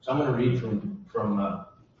So I'm going to read from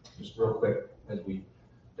just real quick as we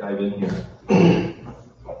dive in here. I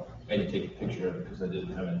had to take a picture of it because I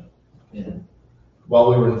didn't have it in. While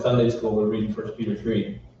we were in Sunday school, we were reading 1 Peter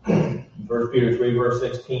 3. 1 Peter 3, verse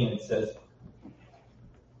 16, it says,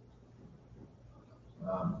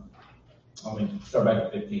 let me start back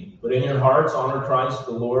at 15. But in your hearts, honor Christ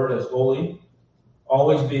the Lord as holy,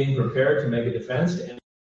 always being prepared to make a defense to any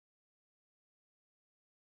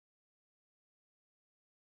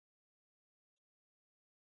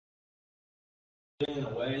in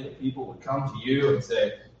a way that people would come to you and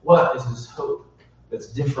say, what is this hope that's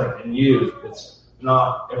different in you? It's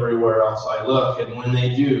not everywhere else I look. And when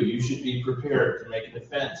they do, you should be prepared to make a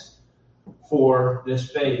defense for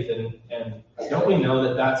this faith. And don't we know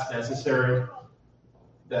that that's necessary?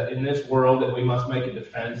 That in this world that we must make a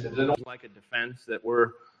defense. Is it like a defense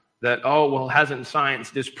hasn't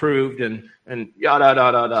science disproved and yada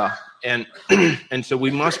da da da. And so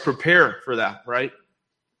we must prepare for that, right?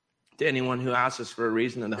 To anyone who asks us for a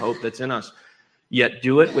reason and the hope that's in us, yet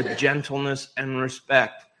do it with gentleness and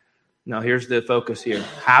respect. Now here's the focus here.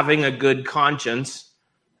 Having a good conscience,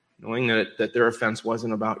 knowing that their offense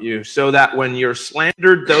wasn't about you, so that when you're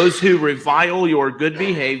slandered, those who revile your good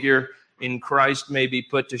behavior in Christ may be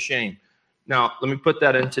put to shame. Now, let me put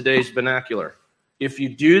that in today's vernacular. If you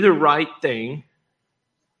do the right thing,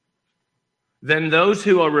 then those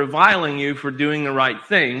who are reviling you for doing the right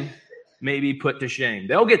thing may be put to shame.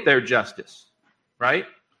 They'll get their justice, right?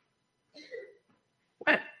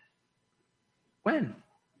 When?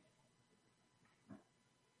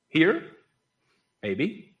 Here?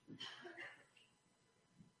 Maybe.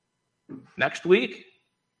 Next week?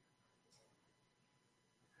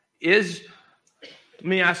 Let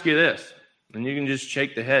me ask you this, and you can just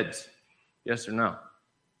shake the heads, yes or no.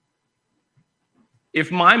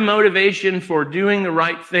 If my motivation for doing the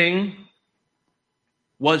right thing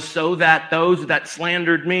was so that those that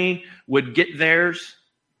slandered me would get theirs,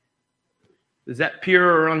 is that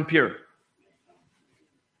pure or impure?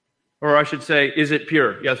 Or I should say, is it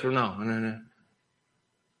pure? Yes or no?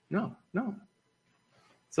 No.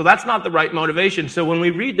 So that's not the right motivation. So when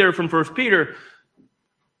we read there from 1 Peter,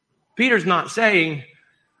 Peter's not saying,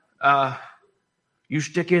 you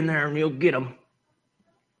stick in there and you'll get them,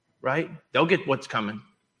 right? They'll get what's coming.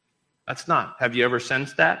 That's not. Have you ever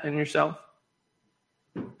sensed that in yourself?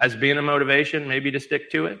 As being a motivation, maybe to stick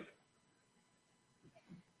to it?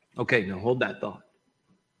 Okay, now hold that thought.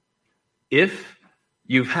 If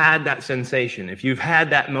you've had that sensation, if you've had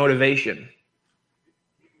that motivation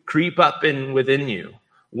creep up within you,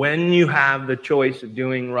 when you have the choice of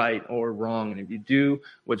doing right or wrong, and if you do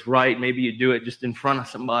what's right, maybe you do it just in front of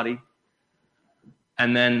somebody,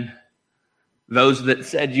 and then those that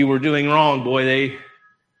said you were doing wrong, boy,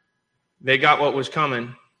 they got what was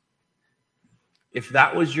coming. If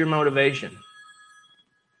that was your motivation,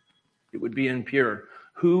 it would be impure.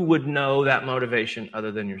 Who would know that motivation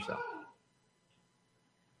other than yourself?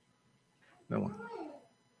 No one.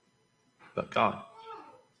 But God.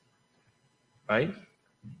 Right?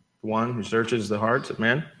 The one who searches the hearts of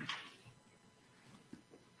men.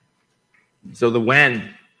 So the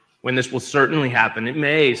when this will certainly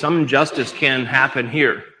happen. Some injustice can happen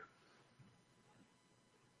here.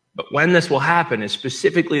 But when this will happen is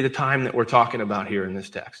specifically the time that we're talking about here in this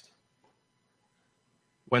text.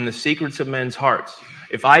 When the secrets of men's hearts.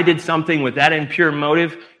 If I did something with that impure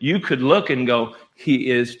motive, you could look and go, he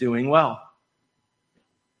is doing well.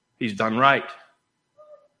 He's done right.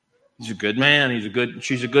 He's a good man.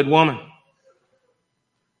 She's a good woman.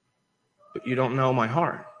 But you don't know my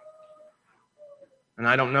heart. And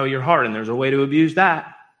I don't know your heart, and there's a way to abuse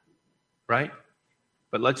that. Right?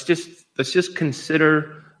 But let's just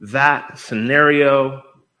consider that scenario,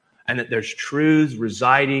 and that there's truths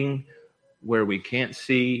residing where we can't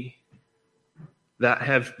see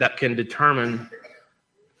that can determine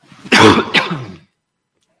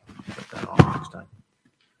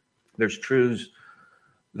there's truths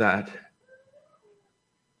that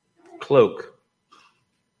cloak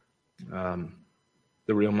the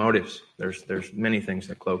real motives. There's many things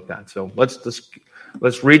that cloak that. So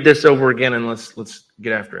let's read this over again and let's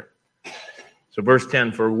get after it. So verse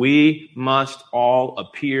 10, for we must all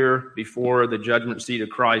appear before the judgment seat of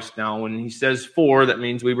Christ. Now, when he says for, that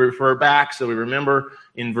means we refer back. So we remember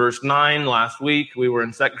in verse 9 last week, we were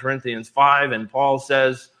in 2 Corinthians 5, and Paul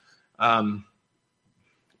says,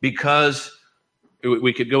 because,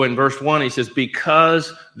 we could go in verse 1, he says,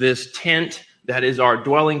 because this tent that is our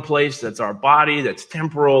dwelling place, that's our body, that's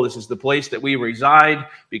temporal, this is the place that we reside,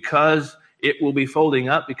 because it will be folding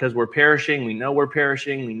up because we're perishing. We know we're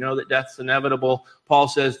perishing. We know that death's inevitable. Paul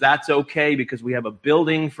says that's okay because we have a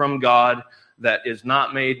building from God that is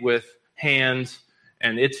not made with hands,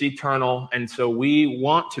 and it's eternal. And so we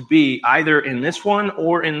want to be either in this one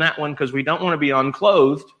or in that one, because we don't want to be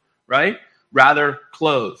unclothed, right? Rather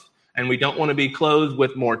clothed. And we don't want to be clothed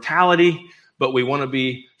with mortality, but we want to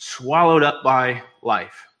be swallowed up by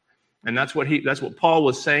life. And that's what Paul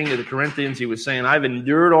was saying to the Corinthians. He was saying, I've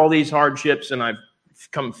endured all these hardships, and I've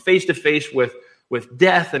come face to face with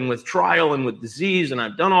death and with trial and with disease, and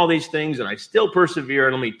I've done all these things, and I still persevere.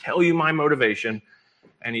 And let me tell you my motivation.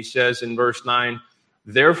 And he says in verse 9,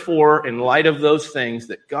 therefore, in light of those things,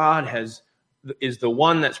 that God is the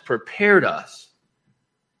one that's prepared us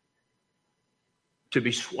to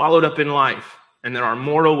be swallowed up in life, and that our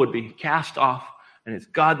mortal would be cast off, and it's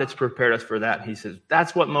God that's prepared us for that. And he says,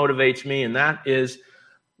 that's what motivates me, and that is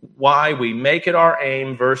why we make it our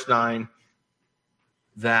aim, verse 9,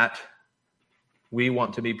 that we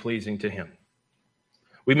want to be pleasing to him.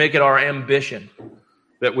 We make it our ambition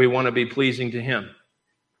that we want to be pleasing to him.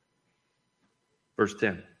 Verse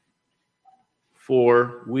 10,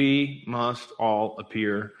 for we must all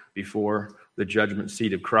appear before the judgment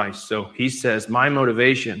seat of Christ. So he says, my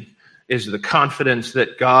motivation is the confidence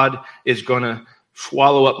that God is going to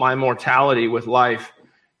swallow up my mortality with life.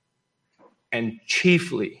 And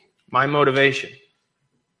chiefly, my motivation,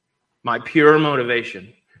 my pure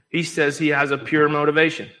motivation. He says he has a pure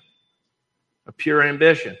motivation, a pure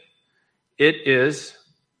ambition. It is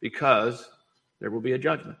because there will be a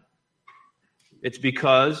judgment. It's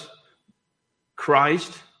because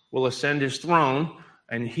Christ will ascend his throne,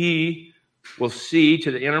 and he will see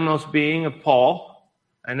to the innermost being of Paul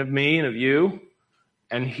and of me and of you,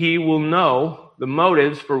 and he will know the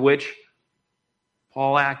motives for which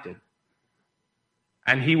Paul acted.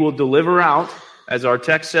 And he will deliver out, as our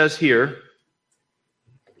text says here,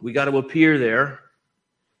 we got to appear there,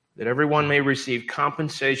 that everyone may receive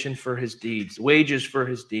compensation for his deeds, wages for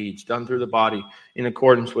his deeds done through the body in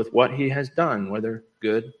accordance with what he has done, whether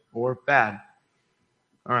good or bad.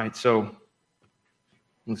 All right, so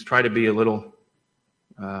let's try to be a little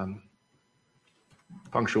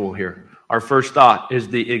punctual here. Our first thought is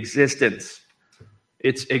the existence.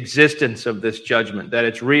 It's existence of this judgment, that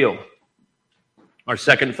it's real. Our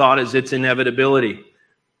second thought is its inevitability.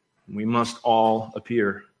 We must all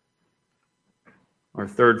appear. Our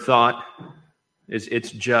third thought is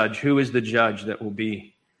its judge. Who is the judge that will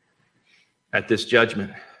be at this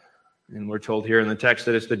judgment? And we're told here in the text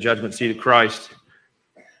that it's the judgment seat of Christ.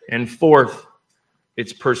 And fourth,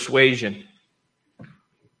 it's persuasion.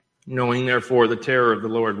 Knowing, therefore, the terror of the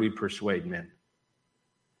Lord, we persuade men.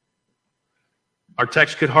 Our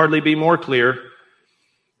text could hardly be more clear.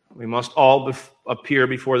 We must all appear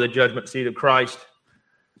before the judgment seat of Christ.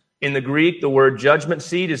 In the Greek, the word judgment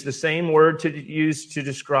seat is the same word to use to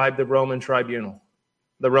describe the Roman tribunal.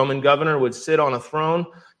 The Roman governor would sit on a throne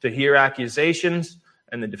to hear accusations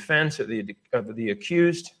and the defense of the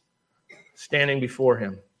accused standing before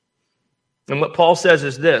him. And what Paul says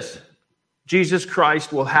is this: Jesus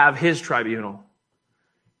Christ will have his tribunal.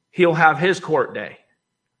 He'll have his court day.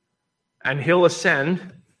 And he'll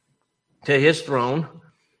ascend to his throne,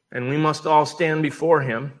 and we must all stand before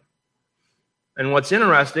him. And what's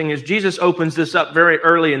interesting is Jesus opens this up very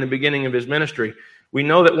early in the beginning of his ministry. We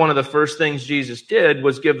know that one of the first things Jesus did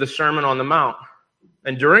was give the Sermon on the Mount.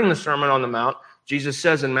 And during the Sermon on the Mount, Jesus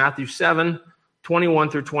says in Matthew 7, 21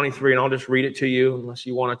 through 23, and I'll just read it to you unless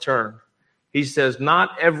you want to turn. He says,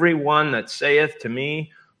 not everyone that saith to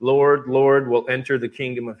me, Lord, Lord, will enter the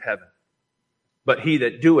kingdom of heaven, but he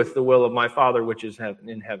that doeth the will of my Father which is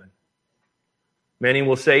in heaven. Many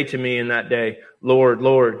will say to me in that day, Lord,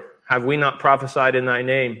 Lord, have we not prophesied in thy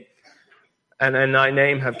name? And in thy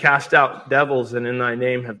name have cast out devils, and in thy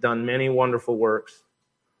name have done many wonderful works.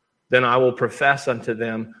 Then I will profess unto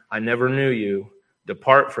them, I never knew you.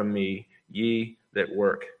 Depart from me, ye that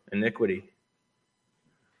work iniquity.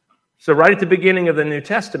 So right at the beginning of the New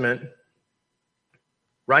Testament,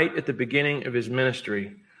 right at the beginning of his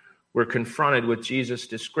ministry, we're confronted with Jesus'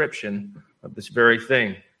 description of this very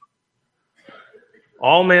thing.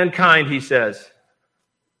 All mankind, he says,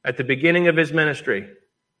 at the beginning of his ministry,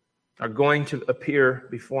 are going to appear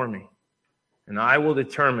before me, and I will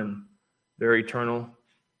determine their eternal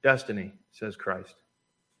destiny, says Christ.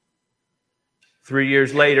 3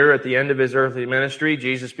 years later, at the end of his earthly ministry,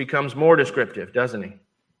 Jesus becomes more descriptive, doesn't he?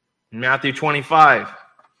 In Matthew 25,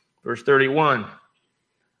 verse 31,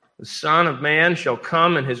 the Son of Man shall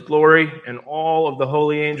come in his glory, and all of the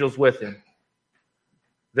holy angels with him.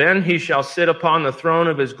 Then he shall sit upon the throne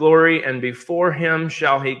of his glory, and before him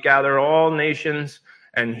shall he gather all nations,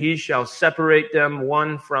 and he shall separate them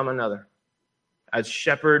one from another, as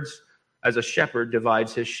a shepherd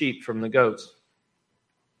divides his sheep from the goats.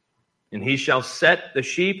 And he shall set the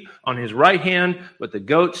sheep on his right hand, but the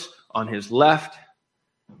goats on his left.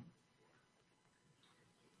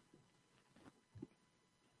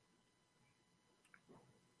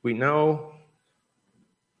 We know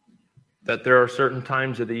that there are certain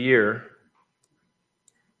times of the year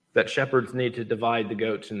that shepherds need to divide the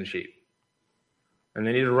goats and the sheep. And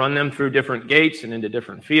they need to run them through different gates and into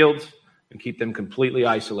different fields and keep them completely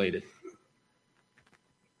isolated.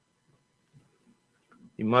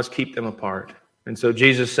 You must keep them apart. And so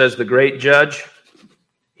Jesus says the great judge,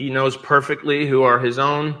 he knows perfectly who are his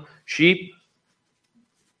own sheep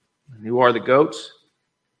and who are the goats.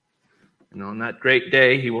 And on that great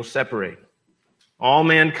day, he will separate all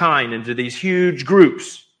mankind into these huge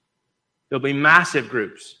groups. There'll be massive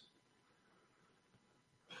groups.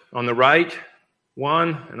 On the right,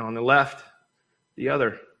 one, and on the left, the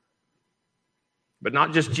other. But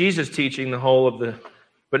not just Jesus teaching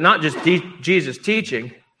Jesus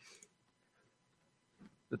teaching,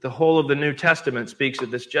 that the whole of the New Testament speaks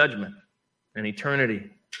of this judgment and eternity.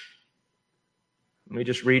 Let me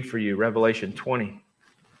just read for you Revelation 20,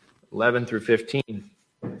 11 through 15.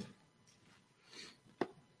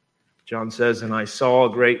 John says, "And I saw a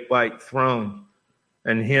great white throne,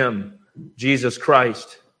 and him, Jesus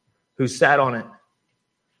Christ, who sat on it,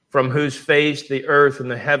 from whose face the earth and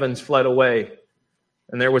the heavens fled away,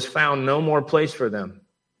 and there was found no more place for them.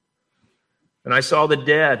 And I saw the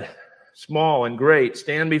dead, small and great,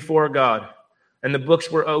 stand before God, and the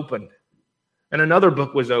books were opened. And another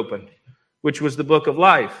book was opened, which was the book of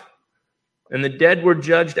life. And the dead were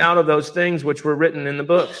judged out of those things which were written in the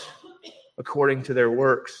books, according to their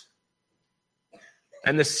works.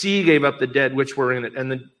 And the sea gave up the dead which were in it,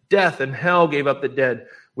 and the death and hell gave up the dead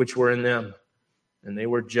which were in them. And they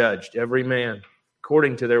were judged, every man,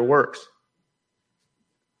 according to their works.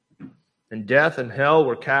 And death and hell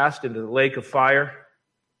were cast into the lake of fire.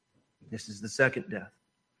 This is the second death.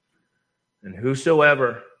 And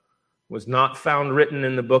whosoever was not found written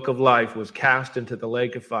in the book of life was cast into the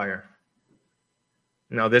lake of fire."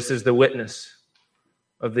 Now, this is the witness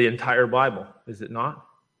of the entire Bible, is it not?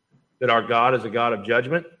 That our God is a God of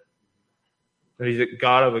judgment, that he's a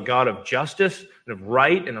God of justice, and of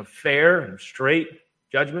right, and of fair, and of straight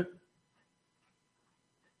judgment.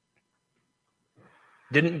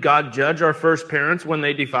 Didn't God judge our first parents when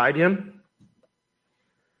they defied him?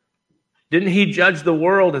 Didn't he judge the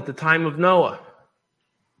world at the time of Noah?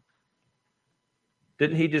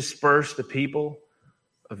 Didn't he disperse the people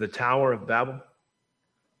of the Tower of Babel,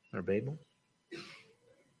 or Babel?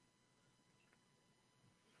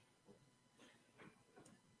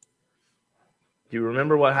 Do you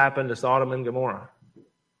remember what happened to Sodom and Gomorrah?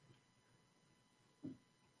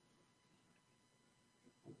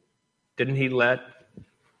 Didn't he let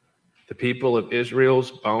the people of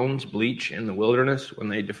Israel's bones bleach in the wilderness when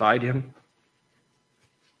they defied him?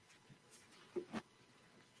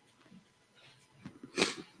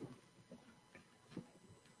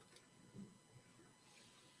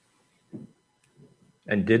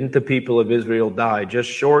 And didn't the people of Israel die just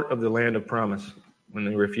short of the land of promise when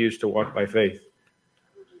they refused to walk by faith?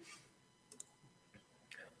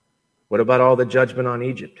 What about all the judgment on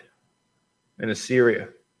Egypt and Assyria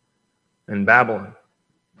and Babylon?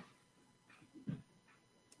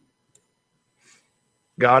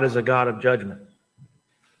 God is a God of judgment.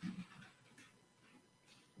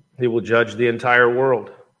 He will judge the entire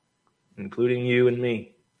world, including you and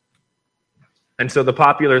me. And so the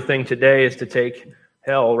popular thing today is to take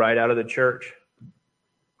hell right out of the church.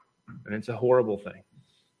 And it's a horrible thing.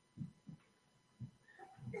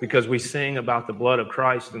 Because we sing about the blood of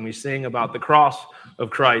Christ and we sing about the cross of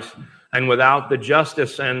Christ. And without the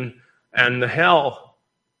justice and the hell,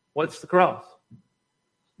 what's the cross?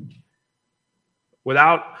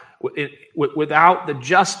 Without the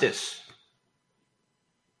justice,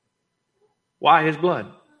 why his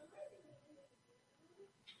blood?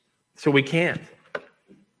 So we can't.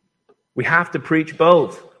 We have to preach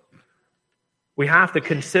both. We have to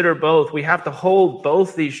consider both. We have to hold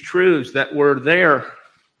both these truths that were there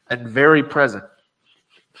and very present.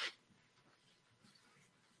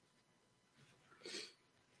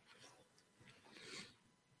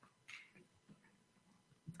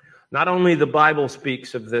 Not only the Bible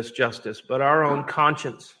speaks of this justice, but our own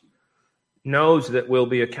conscience knows that we'll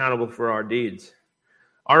be accountable for our deeds.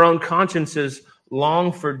 Our own consciences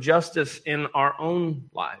long for justice in our own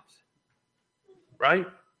lives. Right?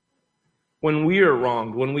 When we are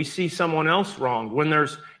wronged, when we see someone else wronged, when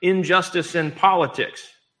there's injustice in politics.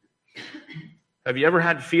 Have you ever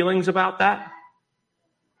had feelings about that?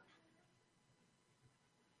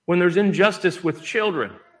 When there's injustice with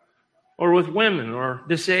children, or with women or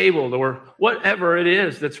disabled or whatever it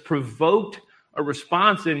is that's provoked a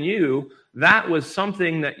response in you, that was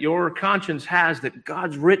something that your conscience has that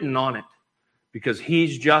God's written on it. Because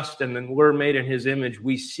he's just and then we're made in his image,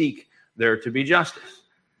 we seek there to be justice.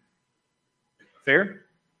 Fair?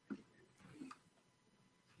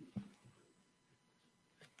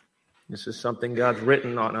 This is something God's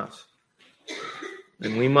written on us.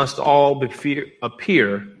 And we must all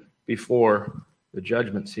appear before the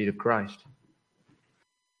judgment seat of Christ.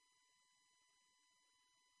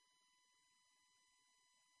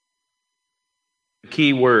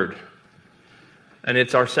 Key word, and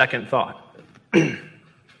it's our second thought.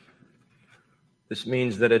 This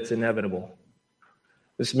means that it's inevitable.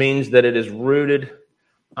 This means that it is rooted.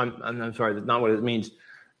 I'm sorry, that's not what it means.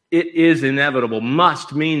 It is inevitable.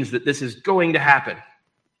 Must means that this is going to happen.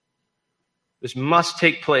 This must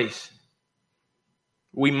take place.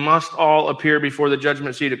 We must all appear before the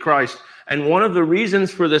judgment seat of Christ. And one of the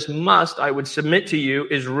reasons for this must, I would submit to you,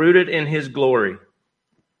 is rooted in his glory.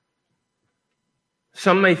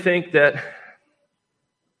 Some may think that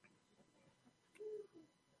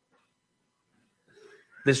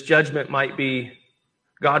this judgment might be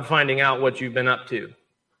God finding out what you've been up to.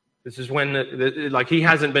 This is when, like, he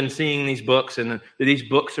hasn't been seeing these books, and these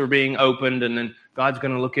books are being opened, and then God's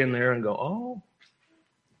going to look in there and go, oh,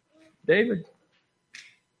 David,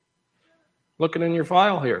 looking in your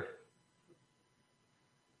file here.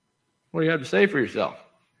 What do you have to say for yourself?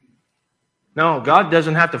 No, God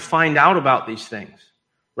doesn't have to find out about these things,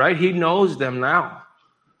 right? He knows them now.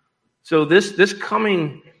 So this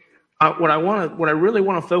coming, what I really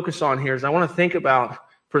want to focus on here is I want to think about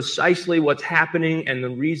precisely what's happening and the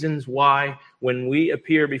reasons why when we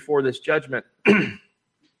appear before this judgment,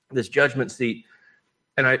 this judgment seat.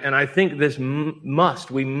 And I think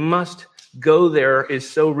we must go there is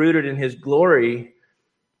so rooted in his glory,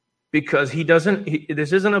 because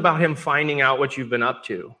this isn't about him finding out what you've been up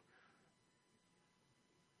to.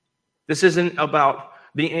 This isn't about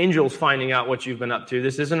the angels finding out what you've been up to.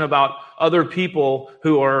 This isn't about other people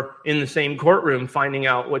who are in the same courtroom finding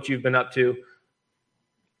out what you've been up to.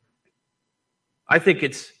 I think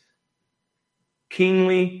it's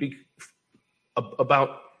keenly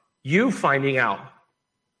about you finding out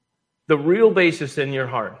the real basis in your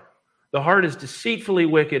heart. The heart is deceitfully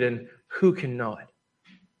wicked, and who can know it?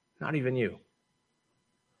 Not even you.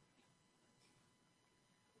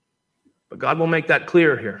 But God will make that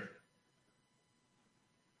clear here.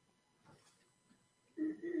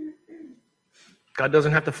 God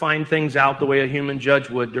doesn't have to find things out the way a human judge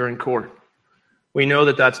would during court. We know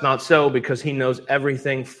that that's not so because he knows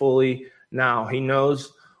everything fully now. He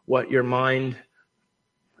knows what your mind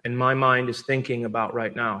and my mind is thinking about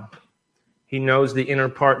right now. He knows the inner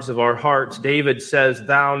parts of our hearts. David says,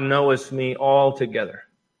 "Thou knowest me altogether."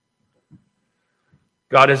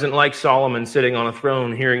 God isn't like Solomon sitting on a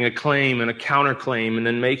throne, hearing a claim and a counterclaim and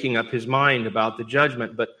then making up his mind about the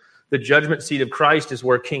judgment. But the judgment seat of Christ is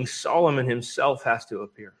where King Solomon himself has to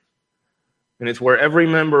appear. And it's where every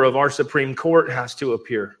member of our Supreme Court has to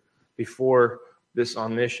appear before this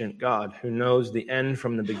omniscient God who knows the end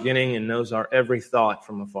from the beginning and knows our every thought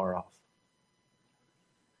from afar off.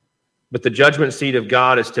 But the judgment seat of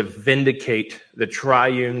God is to vindicate the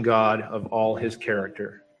triune God of all his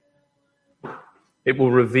character. It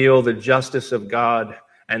will reveal the justice of God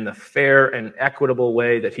and the fair and equitable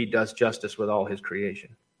way that he does justice with all his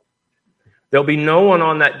creation. There'll be no one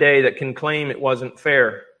on that day that can claim it wasn't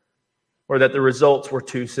fair or that the results were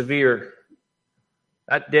too severe.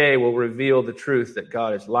 That day will reveal the truth that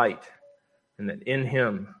God is light and that in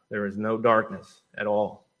him there is no darkness at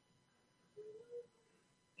all.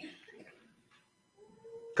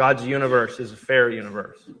 God's universe is a fair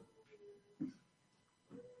universe.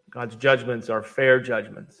 God's judgments are fair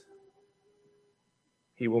judgments.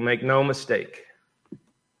 He will make no mistake.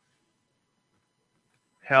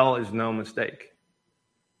 Hell is no mistake.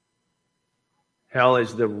 Hell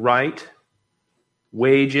is the right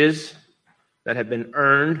wages that have been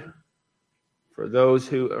earned for those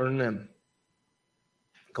who earn them.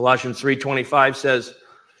 Colossians 3:25 says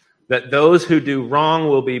that those who do wrong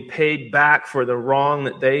will be paid back for the wrong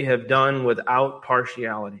that they have done without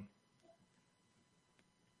partiality.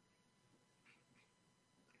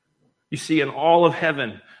 You see, in all of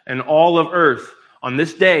heaven and all of earth, on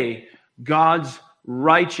this day, God's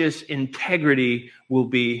righteous integrity will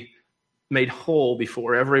be made whole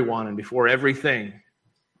before everyone and before everything.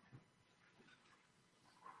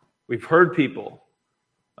 We've heard people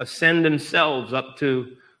ascend themselves up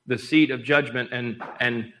to the seat of judgment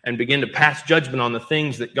and begin to pass judgment on the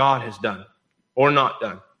things that God has done or not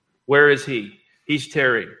done. Where is he? He's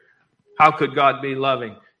tarried. How could God be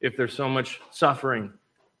loving? if there's so much suffering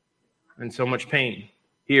and so much pain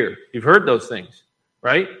here? You've heard those things,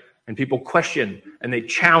 right? And people question and they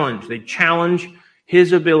challenge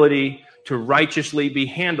his ability to righteously be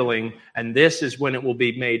handling, and this is when it will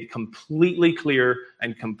be made completely clear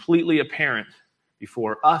and completely apparent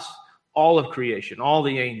before us, all of creation, all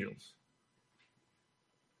the angels.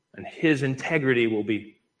 And his integrity will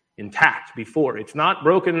be intact before. It's not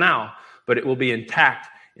broken now, but it will be intact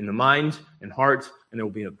in the minds and hearts, and there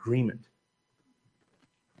will be agreement.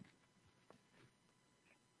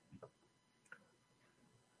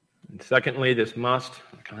 And secondly, this must,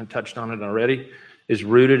 I kind of touched on it already, is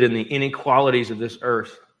rooted in the inequalities of this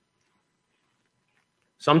earth.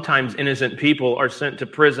 Sometimes innocent people are sent to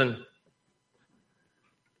prison.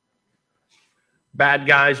 Bad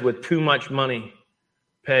guys with too much money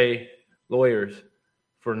pay lawyers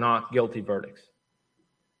for not guilty verdicts.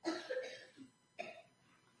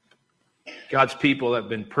 God's people have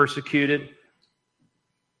been persecuted.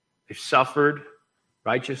 They've suffered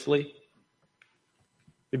righteously.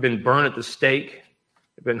 They've been burned at the stake.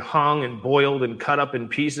 They've been hung and boiled and cut up in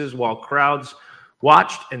pieces while crowds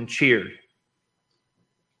watched and cheered.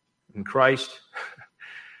 And Christ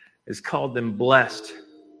has called them blessed.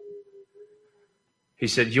 He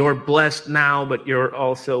said, you're blessed now, but you're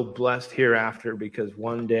also blessed hereafter, because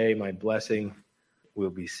one day my blessing will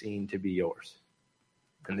be seen to be yours.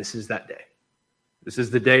 And this is that day. This is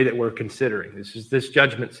the day that we're considering. This is this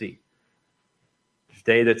judgment seat. This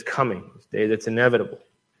day that's coming. This day that's inevitable.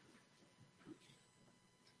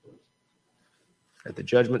 At the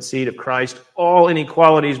judgment seat of Christ, all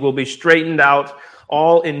inequalities will be straightened out.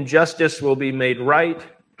 All injustice will be made right.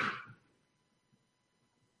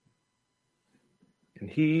 And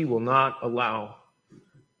he will not allow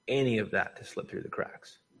any of that to slip through the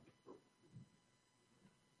cracks.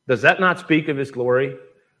 Does that not speak of his glory?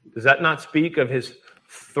 Does that not speak of his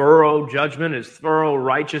thorough judgment, his thorough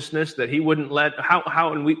righteousness, that he wouldn't let,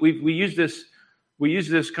 and we use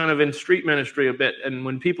this kind of in street ministry a bit, and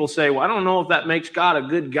when people say, well, I don't know if that makes God a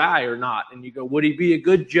good guy or not, and you go, would he be a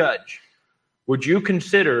good judge? Would you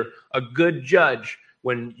consider a good judge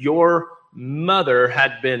when your mother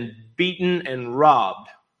had been beaten and robbed,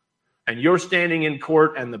 and you're standing in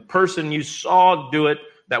court, and the person you saw do it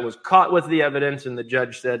that was caught with the evidence, and the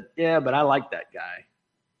judge said, yeah, but I like that guy.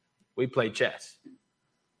 We play chess.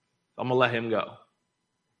 I'm going to let him go.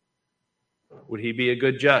 Would he be a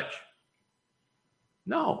good judge?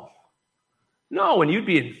 No. No, and you'd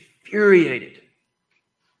be infuriated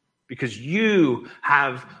because you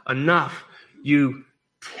have enough, you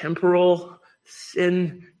temporal,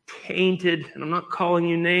 sin-tainted, and I'm not calling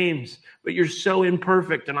you names, but you're so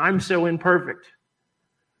imperfect, and I'm so imperfect.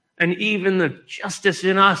 And even the justice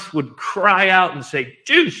in us would cry out and say,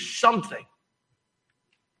 do something.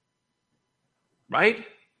 Right?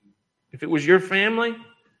 If it was your family,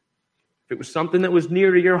 if it was something that was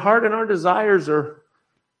near to your heart, and our desires are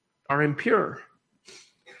impure.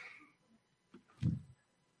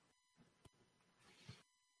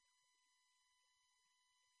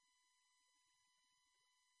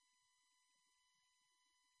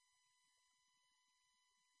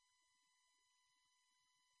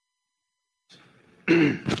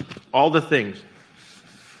 All the things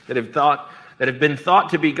that have been thought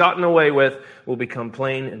to be gotten away with will become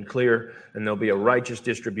plain and clear, and there'll be a righteous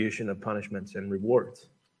distribution of punishments and rewards.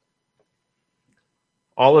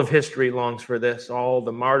 All of history longs for this. All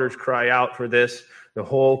the martyrs cry out for this. The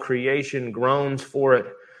whole creation groans for it.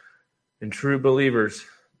 And true believers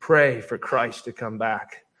pray for Christ to come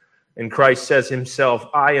back. And Christ says himself,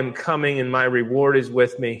 I am coming and my reward is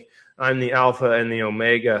with me. I'm the Alpha and the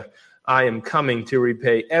Omega. I am coming to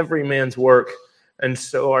repay every man's work. And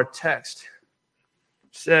so our text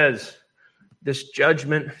says this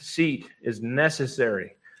judgment seat is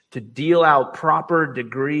necessary to deal out proper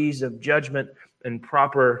degrees of judgment and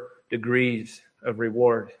proper degrees of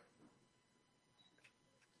reward.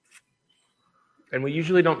 And we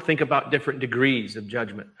usually don't think about different degrees of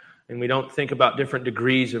judgment, and we don't think about different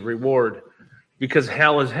degrees of reward, because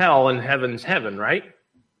hell is hell and heaven's heaven, right?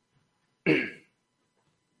 The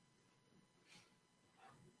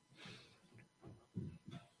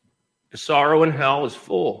sorrow in hell is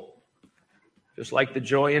full, just like the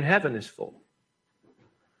joy in heaven is full.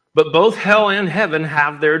 But both hell and heaven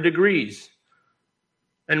have their degrees,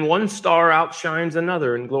 and one star outshines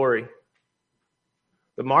another in glory.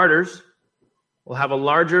 The martyrs will have a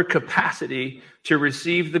larger capacity to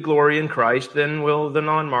receive the glory in Christ than will the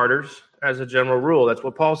non-martyrs, as a general rule. That's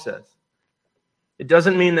what Paul says. It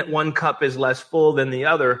doesn't mean that one cup is less full than the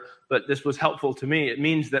other, but this was helpful to me. It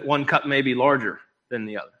means that one cup may be larger than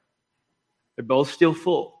the other. They're both still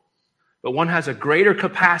full. but one has a greater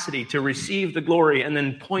capacity to receive the glory and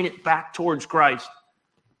then point it back towards Christ.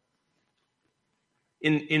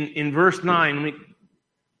 In verse 9, let me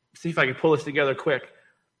see if I can pull this together quick.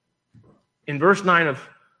 In verse 9 of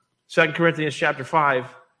 2 Corinthians chapter 5,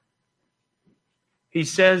 he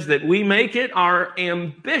says that we make it our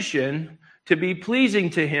ambition to be pleasing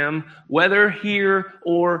to him, whether here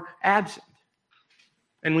or absent.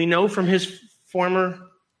 And we know from his former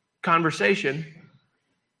conversation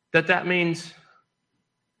that means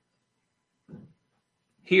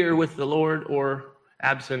here with the Lord or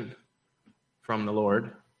absent from the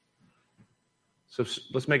Lord. So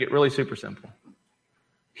let's make it really super simple.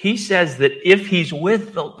 He says that if he's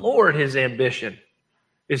with the Lord, his ambition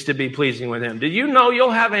is to be pleasing with him. Did you know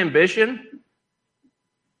you'll have ambition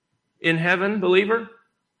in heaven, believer?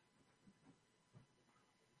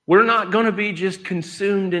 We're not going to be just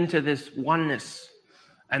consumed into this oneness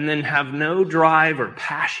and then have no drive or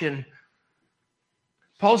passion.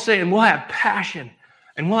 Paul's saying we'll have passion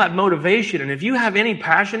and we'll have motivation. And if you have any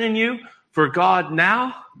passion in you for God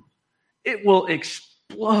now, it will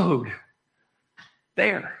explode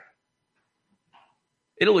there.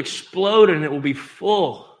 It'll explode and it will be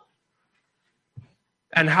full.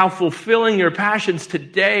 And how fulfilling your passions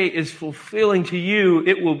today is fulfilling to you,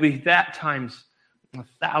 it will be that times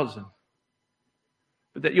 1,000.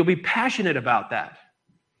 But that you'll be passionate about that.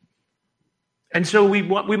 And so we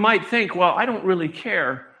might think, well, I don't really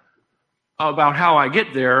care about how I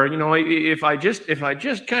get there. You know, if I just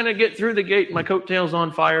kind of get through the gate, my coattails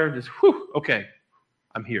on fire, just whew, okay,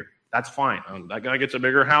 I'm here. That's fine. That guy gets a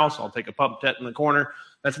bigger house. I'll take a pub tent in the corner.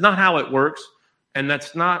 That's not how it works, and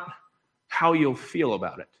that's not how you'll feel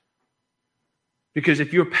about it. Because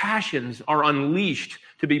if your passions are unleashed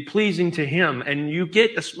to be pleasing to him and you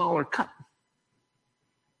get a smaller cut,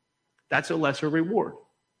 that's a lesser reward.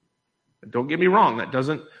 Don't get me wrong, that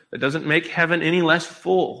doesn't make heaven any less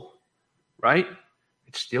full, right?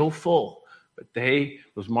 It's still full. But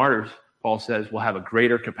those martyrs, Paul says, will have a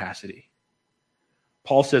greater capacity.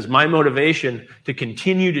 Paul says, my motivation to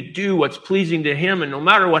continue to do what's pleasing to him, and no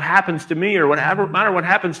matter what happens to me or no matter what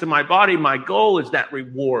happens to my body, my goal is that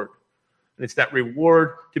reward. And it's that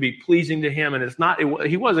reward to be pleasing to him. And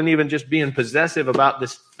he wasn't even just being possessive about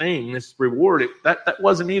this thing, this reward. That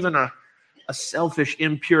wasn't even a selfish,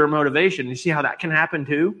 impure motivation. You see how that can happen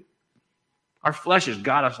too? Our flesh has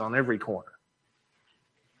got us on every corner.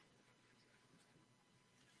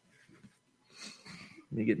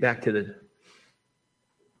 Let me get back to the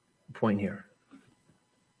point here.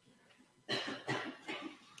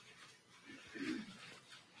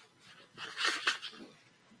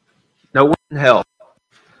 No one in hell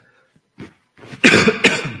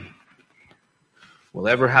will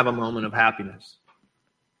ever have a moment of happiness.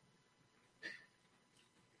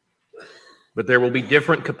 But there will be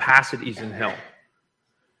different capacities in hell.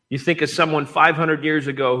 You think of someone 500 years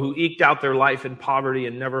ago who eked out their life in poverty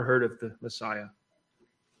and never heard of the Messiah.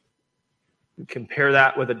 Compare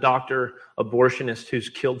that with a doctor abortionist who's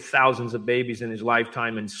killed thousands of babies in his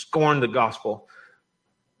lifetime and scorned the gospel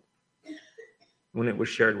when it was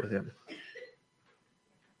shared with him.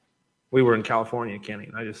 We were in California, Kenny,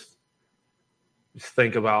 and I just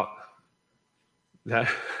think about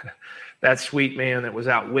that sweet man that was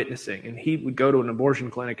out witnessing. And he would go to an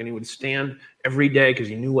abortion clinic and he would stand every day because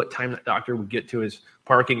he knew what time that doctor would get to his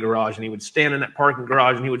parking garage. And he would stand in that parking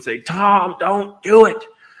garage and he would say, Tom, don't do it.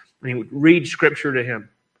 And he would read scripture to him.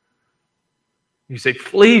 He'd say,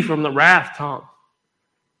 flee from the wrath, Tom.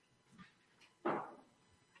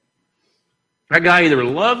 That guy either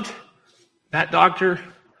loved that doctor.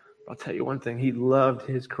 I'll tell you one thing. He loved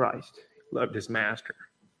his Christ. He loved his master.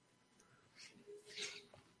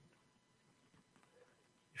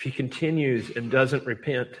 If he continues and doesn't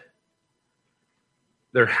repent,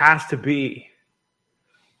 there has to be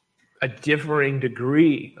a differing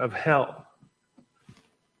degree of hell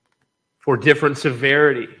for different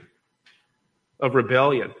severity of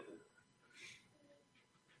rebellion.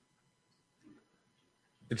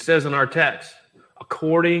 It says in our text,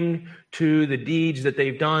 according to the deeds that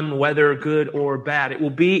they've done, whether good or bad. It will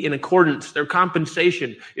be in accordance, their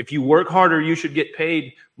compensation. If you work harder, you should get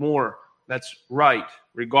paid more. That's right,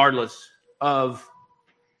 regardless of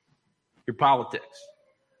your politics.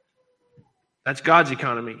 That's God's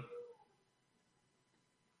economy. And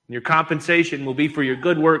your compensation will be for your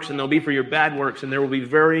good works, and they'll be for your bad works, and there will be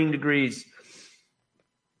varying degrees.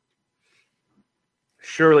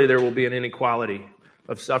 Surely there will be an inequality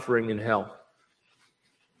of suffering in hell.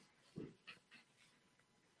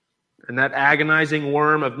 And that agonizing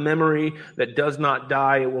worm of memory that does not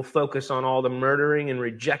die, it will focus on all the murdering and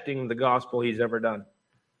rejecting the gospel he's ever done.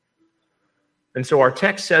 And so our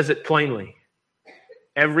text says it plainly.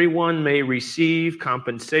 Everyone may receive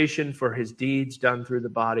compensation for his deeds done through the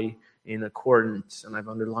body in accordance, and I've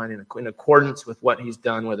underlined in accordance with what he's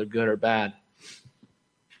done, whether good or bad.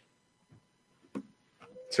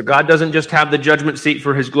 So God doesn't just have the judgment seat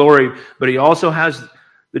for his glory, but he also has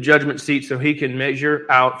the judgment seat so he can measure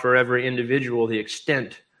out for every individual the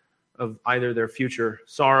extent of either their future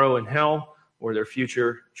sorrow in hell or their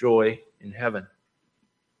future joy in heaven.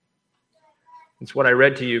 It's what I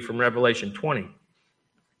read to you from Revelation 20.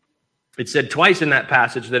 It said twice in that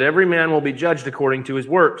passage that every man will be judged according to his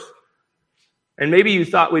works. And maybe you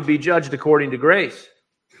thought we'd be judged according to grace.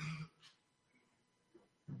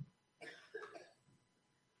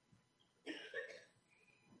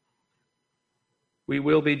 We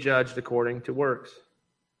will be judged according to works.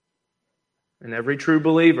 And every true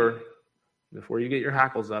believer, before you get your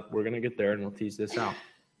hackles up, we're going to get there and we'll tease this out.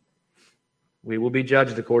 We will be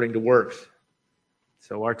judged according to works.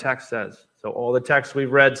 So our text says. So all the text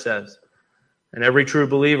we've read says. And every true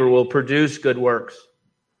believer will produce good works.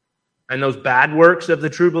 And those bad works of the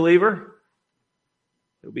true believer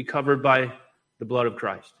will be covered by the blood of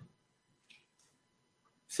Christ.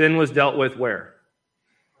 Sin was dealt with where?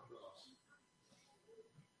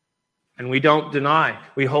 And we don't deny.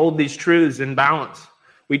 We hold these truths in balance.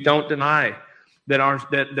 We don't deny that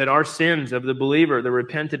our sins of the believer, the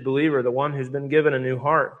repented believer, the one who's been given a new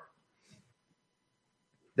heart,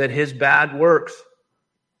 that his bad works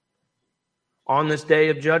on this day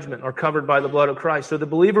of judgment are covered by the blood of Christ. So the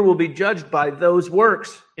believer will be judged by those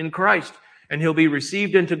works in Christ, and he'll be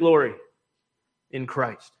received into glory in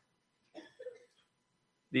Christ.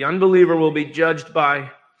 The unbeliever will be judged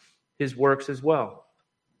by his works as well.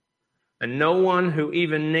 And no one who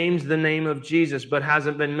even names the name of Jesus but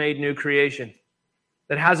hasn't been made new creation,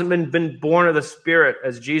 that hasn't been born of the Spirit,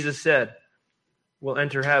 as Jesus said, will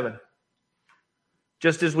enter heaven.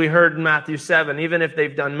 Just as we heard in Matthew 7, even if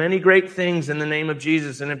they've done many great things in the name of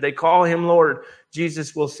Jesus, and if they call him Lord,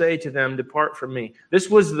 Jesus will say to them, "Depart from me." This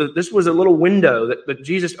was a little window that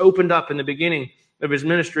Jesus opened up in the beginning of his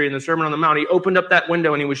ministry in the Sermon on the Mount. He opened up that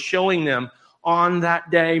window and he was showing them on that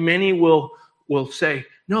day. Many will say,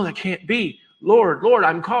 "No, that can't be. Lord, Lord,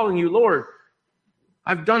 I'm calling you Lord.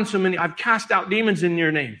 I've done so many. I've cast out demons in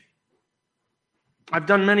your name. I've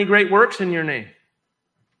done many great works in your name."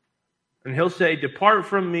 And he'll say, "Depart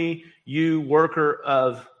from me, you worker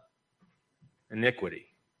of iniquity."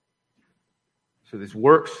 So these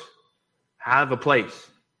works have a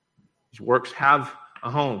place. These works have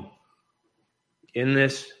a home in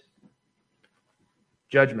this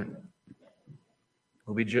judgment.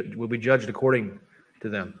 We'll be judged according to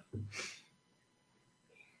them.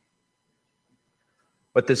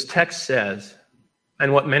 What this text says,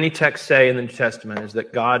 and what many texts say in the New Testament, is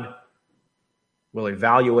that God will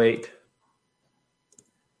evaluate.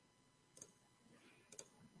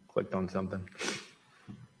 Clicked on something.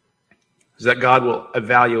 Is that God will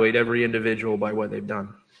evaluate every individual by what they've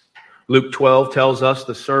done. Luke 12 tells us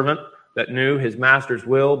the servant that knew his master's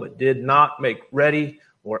will but did not make ready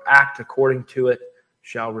or act according to it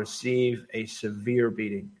shall receive a severe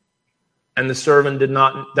beating. And the servant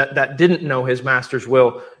that didn't know his master's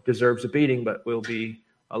will deserves a beating, but will be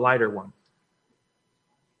a lighter one.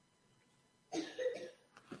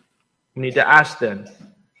 We need to ask then,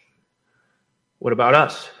 what about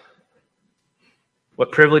us?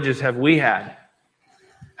 What privileges have we had?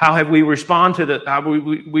 How have we responded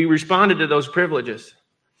to those privileges?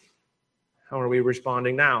 How are we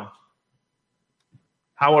responding now?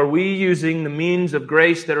 How are we using the means of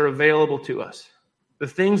grace that are available to us? The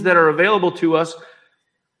things that are available to us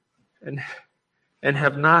and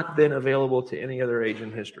have not been available to any other age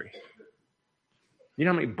in history. You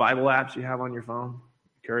know how many Bible apps you have on your phone?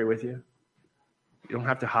 Carry with you? You don't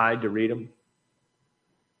have to hide to read them.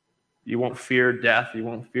 You won't fear death. You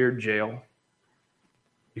won't fear jail.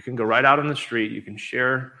 You can go right out on the street. You can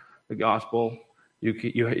share the gospel.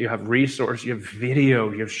 You have resources. You have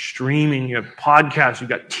video. You have streaming. You have podcasts. You've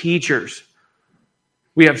got teachers.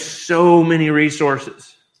 We have so many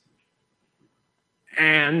resources.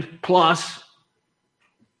 And plus,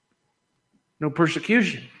 no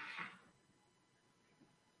persecution.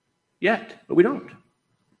 Yet, but we don't.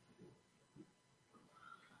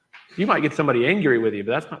 You might get somebody angry with you,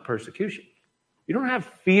 but that's not persecution. You don't have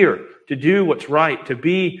fear to do what's right, to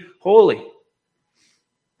be holy.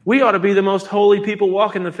 We ought to be the most holy people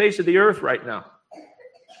walking the face of the earth right now.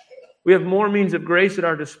 We have more means of grace at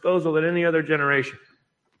our disposal than any other generation.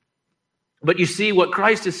 But you see, what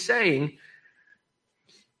Christ is saying,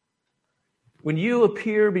 when you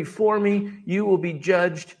appear before me, you will be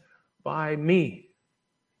judged by me.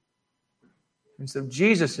 And so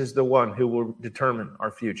Jesus is the one who will determine our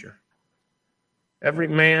future. Every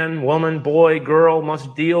man, woman, boy, girl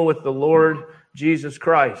must deal with the Lord Jesus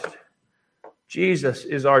Christ. Jesus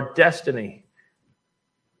is our destiny.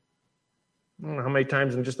 I don't know how many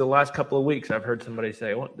times in just the last couple of weeks I've heard somebody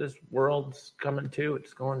say, "What this world's coming to,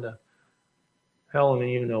 it's going to hell and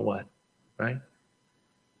you know what," right?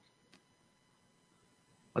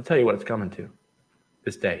 I'll tell you what it's coming to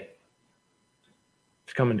this day.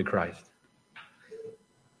 It's coming to Christ.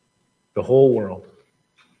 The whole world.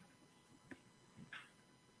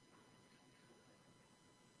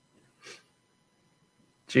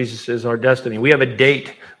 Jesus is our destiny. We have a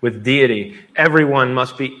date with deity. Everyone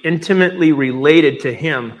must be intimately related to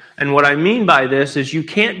him. And what I mean by this is you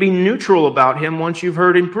can't be neutral about him once you've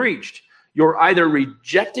heard him preached. You're either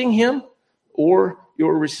rejecting him or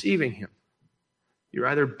you're receiving him. You're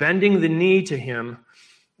either bending the knee to him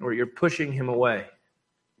or you're pushing him away.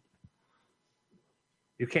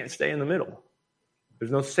 You can't stay in the middle.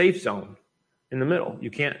 There's no safe zone in the middle.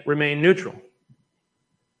 You can't remain neutral.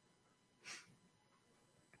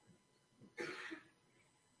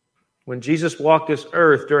 When Jesus walked this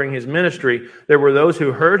earth during his ministry, there were those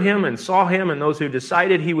who heard him and saw him and those who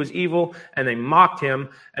decided he was evil, and they mocked him,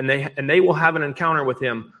 and they will have an encounter with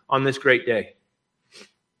him on this great day.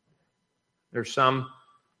 There's some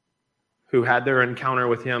who had their encounter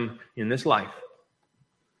with him in this life.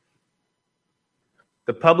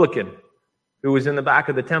 The publican who was in the back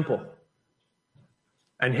of the temple,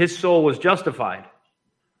 and his soul was justified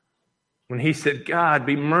when he said, "God,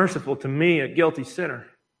 be merciful to me, a guilty sinner."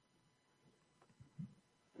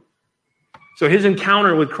 So his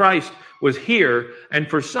encounter with Christ was here, and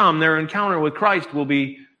for some, their encounter with Christ will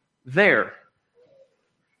be there.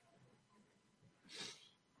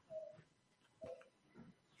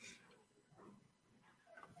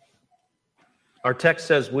 Our text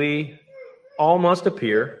says we all must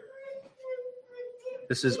appear.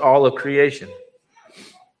 This is all of creation.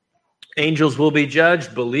 Angels will be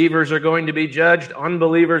judged. Believers are going to be judged.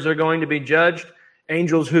 Unbelievers are going to be judged.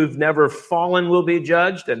 Angels who've never fallen will be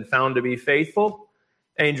judged and found to be faithful.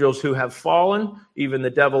 Angels who have fallen, even the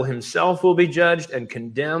devil himself will be judged and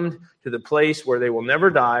condemned to the place where they will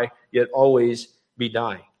never die, yet always be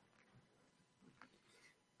dying.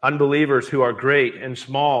 Unbelievers who are great and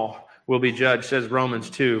small will be judged, says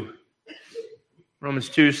Romans 2. Romans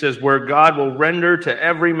 2 says, where God will render to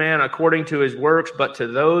every man according to his works, but to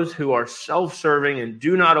those who are self-serving and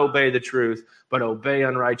do not obey the truth, but obey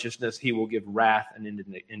unrighteousness, he will give wrath and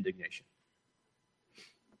indignation.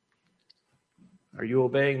 Are you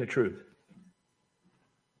obeying the truth?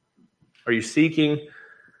 Are you seeking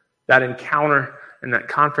that encounter and that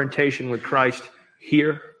confrontation with Christ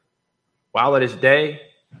here, while it is day,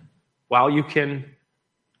 while you can,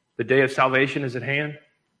 the day of salvation is at hand?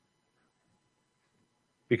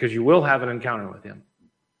 Because you will have an encounter with him.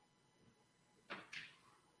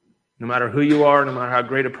 No matter who you are, no matter how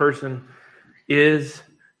great a person is,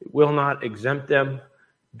 it will not exempt them.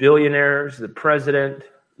 Billionaires, the president,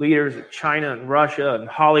 leaders of China and Russia and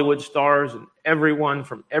Hollywood stars and everyone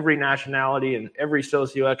from every nationality and every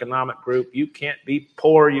socioeconomic group. You can't be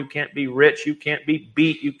poor, you can't be rich, you can't be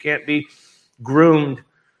beat, you can't be groomed.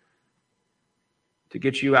 To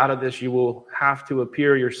get you out of this, you will have to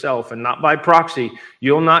appear yourself and not by proxy.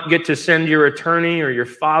 You'll not get to send your attorney or your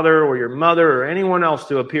father or your mother or anyone else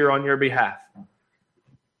to appear on your behalf.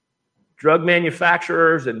 Drug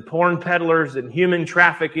manufacturers and porn peddlers and human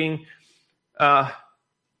trafficking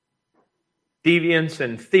deviants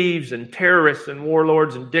and thieves and terrorists and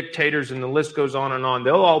warlords and dictators, and the list goes on and on.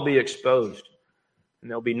 They'll all be exposed. And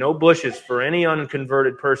there'll be no bushes for any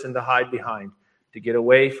unconverted person to hide behind to get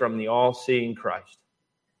away from the all-seeing Christ.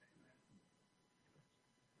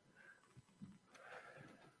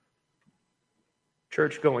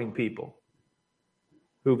 Church-going people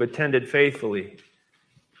who've attended faithfully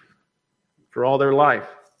for all their life,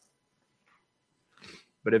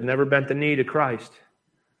 but have never bent the knee to Christ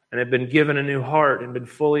and have been given a new heart and been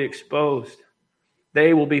fully exposed.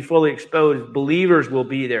 They will be fully exposed. Believers will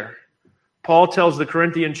be there. Paul tells the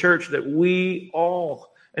Corinthian church that we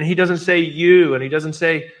all, and he doesn't say you, and he doesn't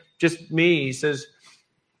say just me. He says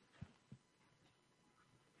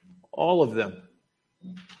all of them.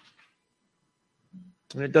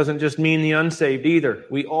 And it doesn't just mean the unsaved either.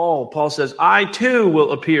 We all, Paul says, I too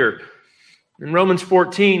will appear. In Romans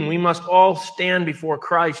 14, we must all stand before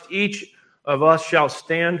Christ. Each of us shall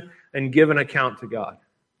stand and give an account to God.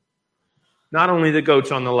 Not only the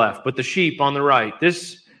goats on the left, but the sheep on the right.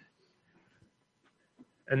 This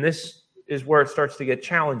is where it starts to get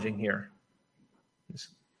challenging here.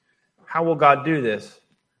 How will God do this?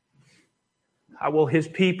 How will his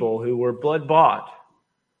people who were blood-bought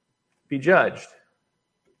be judged?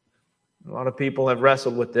 A lot of people have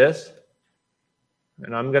wrestled with this,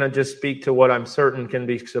 and I'm going to just speak to what I'm certain can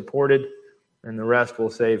be supported, and the rest we'll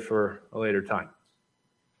save for a later time.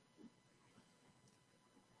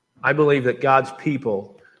 I believe that God's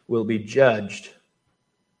people will be judged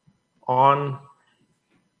on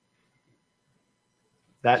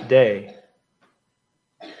that day,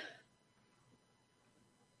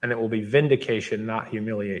 and it will be vindication, not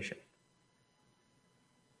humiliation.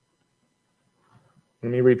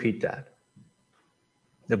 Let me repeat that.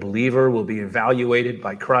 The believer will be evaluated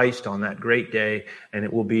by Christ on that great day, and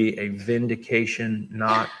it will be a vindication,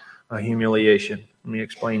 not a humiliation. Let me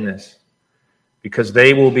explain this. Because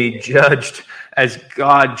they will be judged as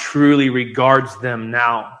God truly regards them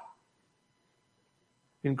now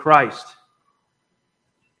in Christ.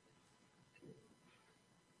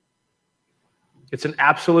 It's an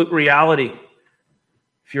absolute reality,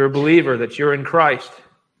 if you're a believer, that you're in Christ.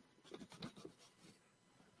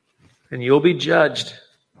 And you'll be judged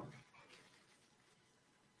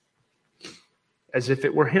as if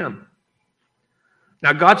it were him.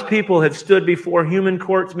 Now, God's people have stood before human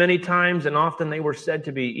courts many times, and often they were said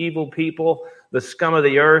to be evil people, the scum of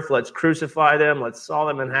the earth. Let's crucify them. Let's saw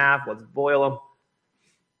them in half. Let's boil them.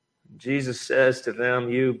 Jesus says to them,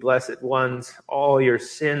 you blessed ones, all your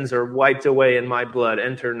sins are wiped away in my blood.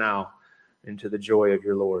 Enter now into the joy of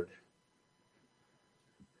your Lord.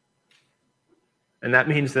 And that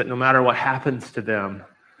means that no matter what happens to them,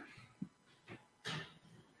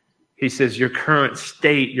 he says your current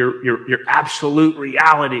state, your absolute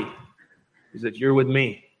reality is that you're with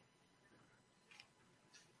me.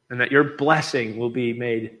 And that your blessing will be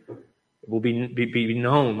made, will be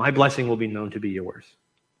known. My blessing will be known to be yours.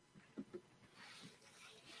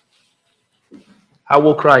 How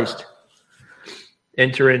will Christ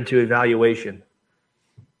enter into evaluation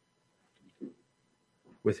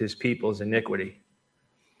with his people's iniquity?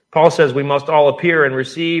 Paul says we must all appear and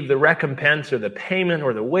receive the recompense or the payment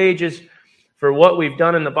or the wages for what we've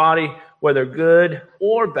done in the body, whether good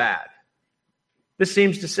or bad. This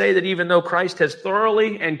seems to say that even though Christ has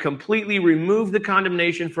thoroughly and completely removed the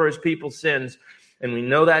condemnation for his people's sins, and we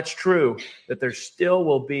know that's true, that there still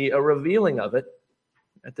will be a revealing of it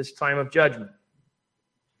at this time of judgment.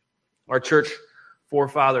 Our church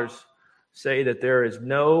forefathers say that there is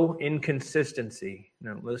no inconsistency.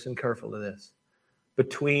 Now, listen carefully to this.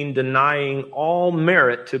 Between denying all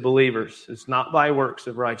merit to believers. It's not by works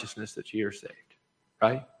of righteousness that ye are saved.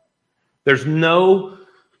 Right? There's no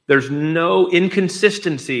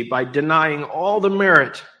inconsistency by denying all the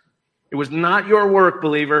merit. It was not your work,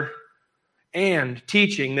 believer, and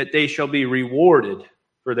teaching that they shall be rewarded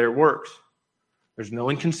for their works. There's no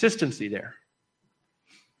inconsistency there.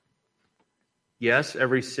 Yes,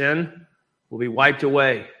 every sin will be wiped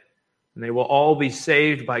away, and they will all be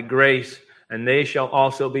saved by grace, and they shall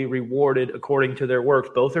also be rewarded according to their works.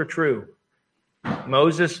 Both are true.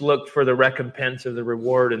 Moses looked for the recompense of the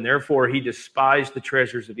reward, and therefore he despised the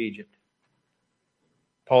treasures of Egypt.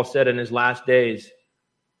 Paul said in his last days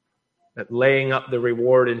that laying up the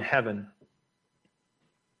reward in heaven.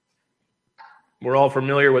 We're all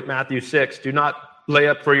familiar with Matthew 6. Do not lay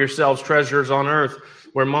up for yourselves treasures on earth,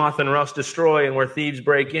 where moth and rust destroy and where thieves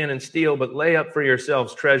break in and steal, but lay up for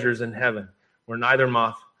yourselves treasures in heaven, where neither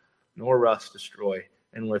moth nor rust destroy,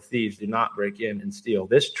 and where thieves do not break in and steal.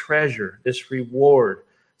 This treasure, this reward,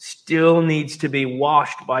 still needs to be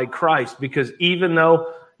washed by Christ, because even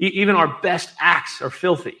our best acts are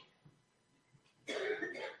filthy.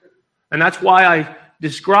 And that's why I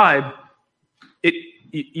describe it.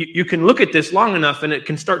 You can look at this long enough and it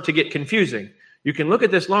can start to get confusing. You can look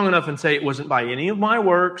at this long enough and say, it wasn't by any of my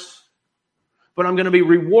works, but I'm going to be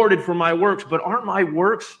rewarded for my works. But aren't my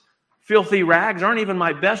works filthy rags? Aren't even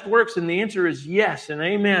my best works? And the answer is yes and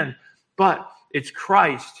amen. But it's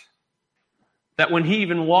Christ that when he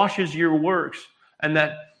even washes your works, and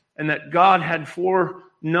that God had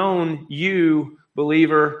foreknown you,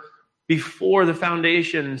 believer, before the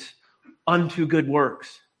foundations unto good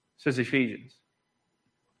works, says Ephesians.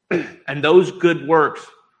 And those good works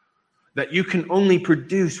that you can only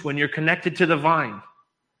produce when you're connected to the vine,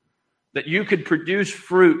 that you could produce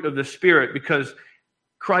fruit of the Spirit because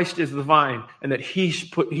Christ is the vine, and that he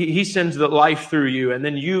sends the life through you, and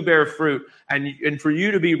then you bear fruit, and for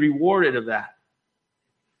you to be rewarded of that.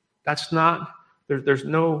 That's not, there's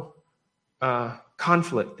no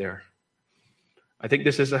conflict there. I think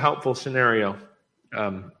this is a helpful scenario.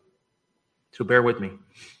 So bear with me.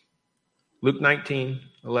 Luke 19,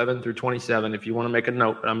 11 through 27, if you want to make a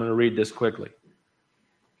note, but I'm going to read this quickly.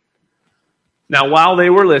 Now, while they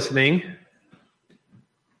were listening,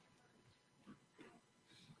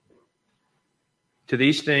 to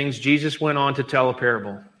these things, Jesus went on to tell a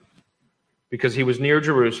parable, because he was near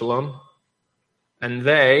Jerusalem, and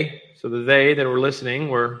they, so the they that were listening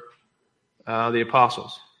were the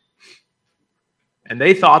apostles. And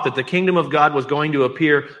they thought that the kingdom of God was going to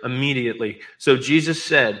appear immediately. So Jesus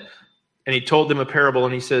said, and he told them a parable,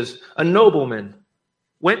 and he says, a nobleman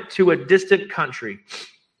went to a distant country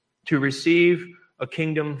to receive a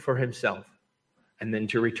kingdom for himself, and then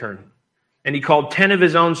to return. And he called 10 of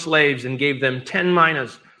his own slaves and gave them 10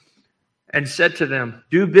 minas, and said to them,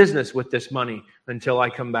 do business with this money until I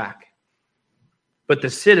come back. But the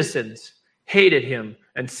citizens hated him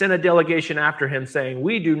and sent a delegation after him, saying,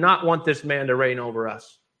 we do not want this man to reign over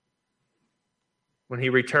us. When he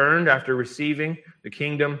returned after receiving the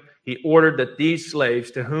kingdom, he ordered that these slaves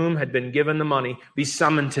to whom had been given the money be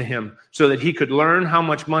summoned to him, so that he could learn how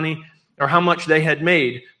much money or how much they had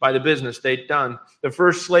made by the business they'd done. The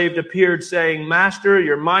first slave appeared, saying, Master,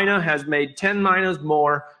 your mina has made 10 minas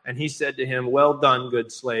more. And he said to him, well done,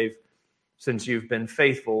 good slave. Since you've been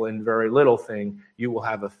faithful in very little thing, you will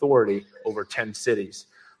have authority over 10 cities.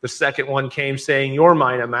 The second one came, saying, your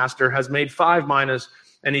mina, master, has made 5 minas.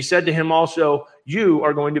 And he said to him also, you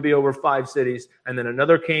are going to be over 5 cities. And then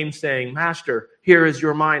another came, saying, Master, here is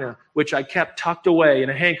your mina, which I kept tucked away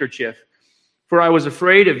in a handkerchief. For I was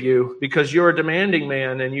afraid of you, because you're a demanding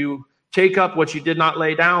man, and you take up what you did not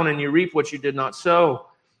lay down, and you reap what you did not sow.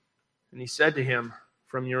 And he said to him,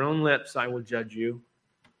 from your own lips I will judge you,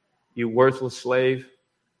 you worthless slave.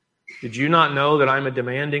 Did you not know that I'm a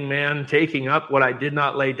demanding man, taking up what I did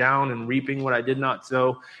not lay down and reaping what I did not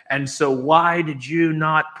sow? And so why did you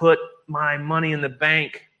not put my money in the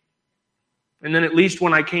bank? And then at least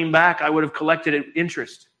when I came back, I would have collected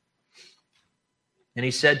interest. And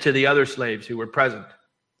he said to the other slaves who were present,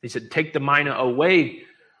 he said, take the mina away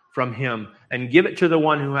from him and give it to the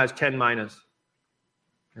one who has 10 minas.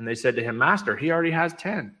 And they said to him, Master, he already has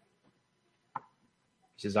 10.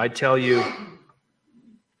 He says, I tell you.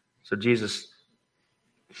 So Jesus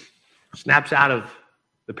snaps out of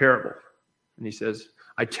the parable. And he says,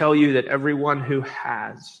 I tell you that everyone who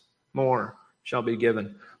has more shall be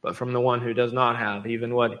given. But from the one who does not have,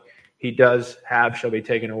 even what he does have shall be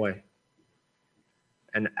taken away.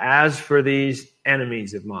 And as for these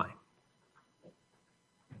enemies of mine,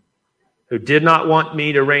 who did not want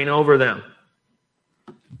me to reign over them,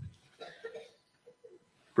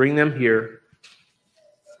 bring them here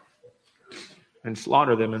and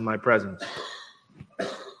slaughter them in my presence.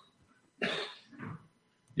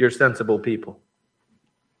 You're sensible people.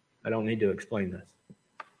 I don't need to explain this.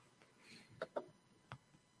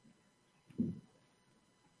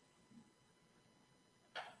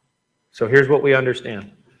 So here's what we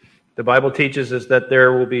understand. The Bible teaches us that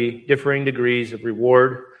there will be differing degrees of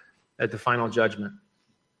reward at the final judgment.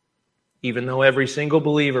 Even though every single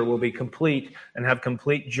believer will be complete and have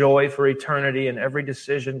complete joy for eternity, and every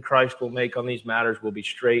decision Christ will make on these matters will be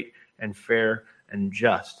straight and fair and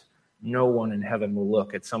just, no one in heaven will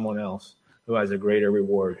look at someone else who has a greater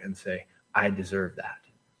reward and say, I deserve that.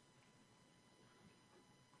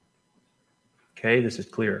 Okay, this is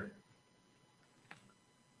clear.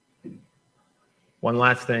 One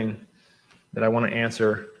last thing that I want to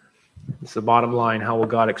answer. It's the bottom line. How will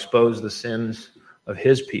God expose the sins of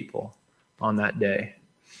his people on that day?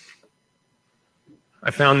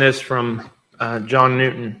 I found this from John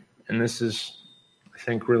Newton, and this is, I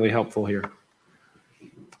think, really helpful here.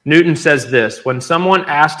 Newton says this: when someone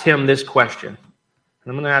asked him this question, and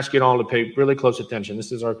I'm going to ask you all to pay really close attention.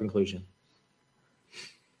 This is our conclusion.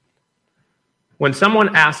 When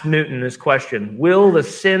someone asked Newton this question, will the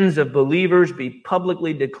sins of believers be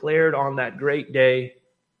publicly declared on that great day?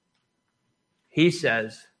 He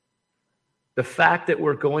says, the fact that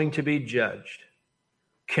we're going to be judged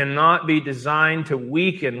cannot be designed to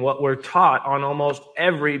weaken what we're taught on almost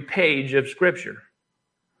every page of Scripture,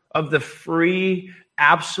 of the free,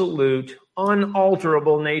 absolute,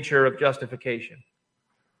 unalterable nature of justification,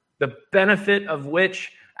 the benefit of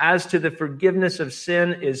which as to the forgiveness of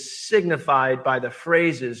sin is signified by the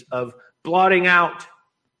phrases of blotting out,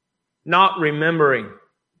 not remembering,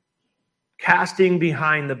 casting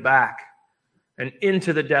behind the back, and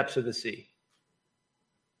into the depths of the sea.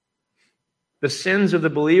 The sins of the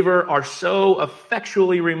believer are so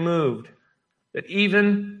effectually removed that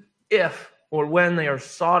even if or when they are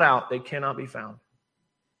sought out, they cannot be found.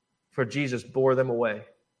 For Jesus bore them away.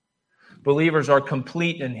 Believers are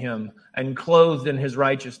complete in him and clothed in his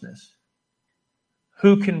righteousness.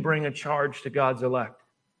 Who can bring a charge to God's elect?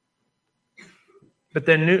 But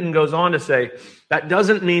then Newton goes on to say, that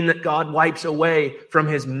doesn't mean that God wipes away from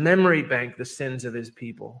his memory bank the sins of his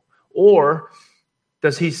people, or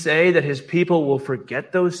Does he say that his people will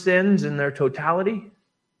forget those sins in their totality?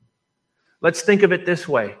 Let's think of it this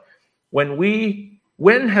way.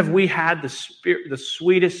 When have we had the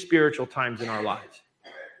sweetest spiritual times in our lives?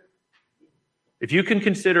 If you can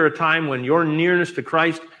consider a time when your nearness to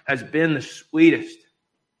Christ has been the sweetest,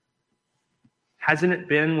 hasn't it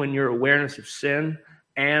been when your awareness of sin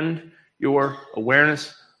and your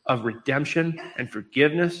awareness of redemption and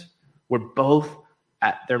forgiveness were both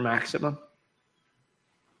at their maximum?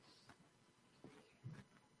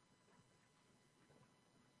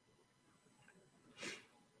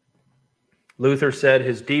 Luther said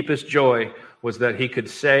his deepest joy was that he could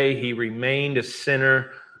say he remained a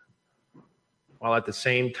sinner while at the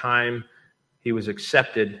same time he was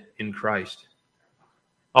accepted in Christ.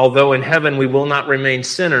 Although in heaven we will not remain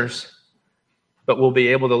sinners, but we'll be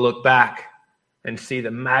able to look back and see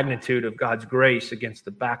the magnitude of God's grace against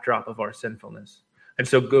the backdrop of our sinfulness. And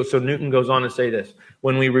so Newton goes on to say this: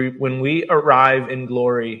 when we arrive in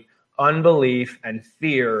glory, unbelief and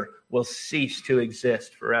fear will cease to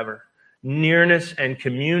exist forever. Nearness and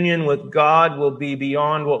communion with God will be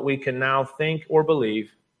beyond what we can now think or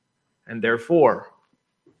believe, and therefore,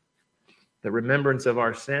 the remembrance of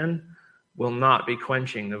our sin will not be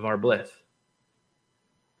quenching of our bliss.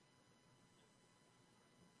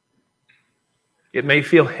 It may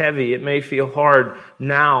feel heavy, it may feel hard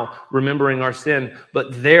now remembering our sin,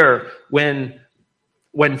 but there, when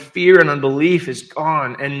fear and unbelief is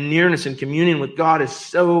gone and nearness and communion with God is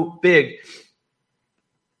so big,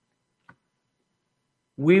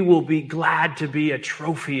 we will be glad to be a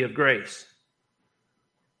trophy of grace.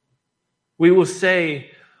 We will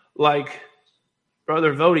say, like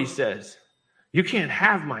Brother Vody says, you can't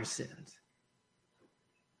have my sins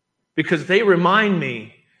because they remind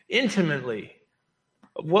me intimately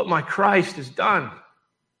of what my Christ has done,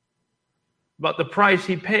 about the price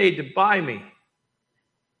he paid to buy me.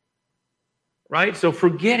 Right? So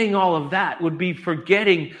forgetting all of that would be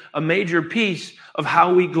forgetting a major piece of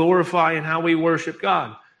how we glorify and how we worship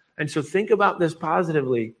God. And so think about this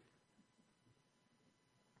positively.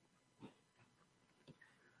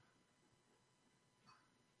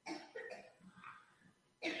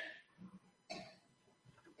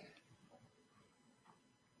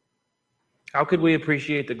 How could we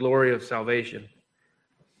appreciate the glory of salvation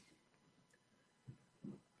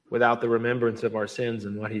without the remembrance of our sins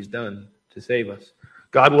and what he's done to save us?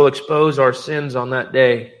 God will expose our sins on that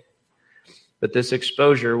day, but this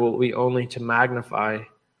exposure will be only to magnify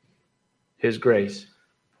his grace.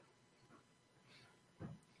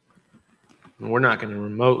 And we're not going to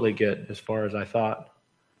remotely get as far as I thought.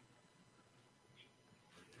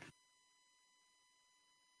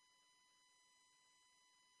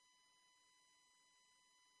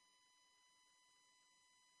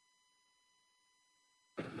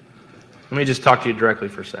 Let me just talk to you directly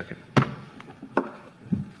for a second.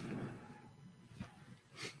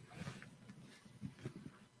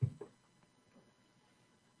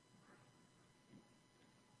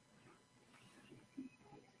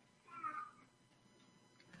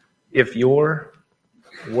 If you're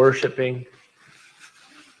worshiping,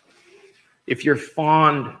 if you're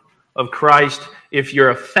fond of Christ, if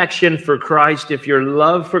your affection for Christ, if your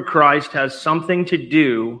love for Christ has something to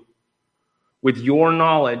do with your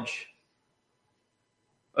knowledge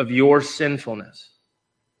of your sinfulness,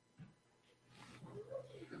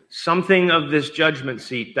 something of this judgment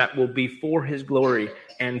seat that will be for his glory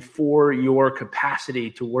and for your capacity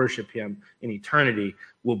to worship him in eternity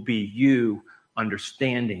will be you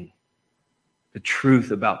understanding the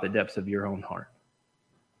truth about the depths of your own heart.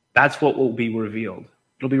 That's what will be revealed.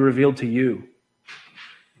 It'll be revealed to you.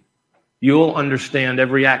 You'll understand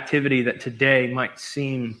every activity that today might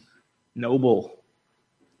seem noble,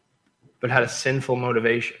 but had a sinful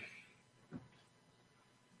motivation.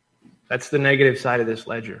 That's the negative side of this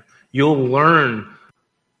ledger. You'll learn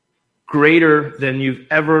greater than you've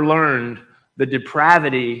ever learned the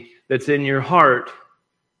depravity that's in your heart,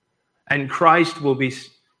 and Christ will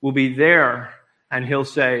be there, and he'll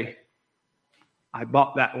say, I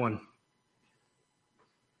bought that one.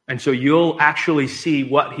 And so you'll actually see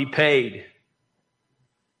what he paid,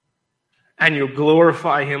 and you'll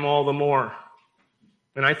glorify him all the more.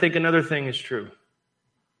 And I think another thing is true.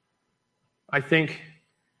 I think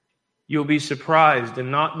you'll be surprised,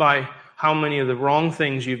 and not by how many of the wrong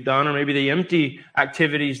things you've done or maybe the empty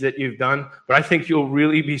activities that you've done, but I think you'll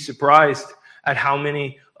really be surprised at how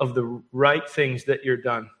many of the right things that you're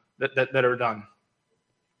done, that are done.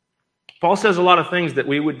 Paul says a lot of things that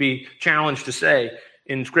we would be challenged to say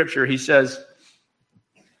in Scripture. He says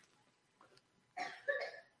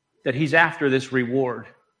that he's after this reward.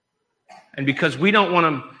 And because we don't want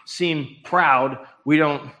to seem proud, we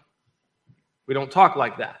don't talk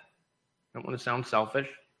like that. I don't want to sound selfish,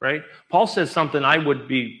 right? Paul says something I would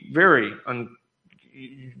be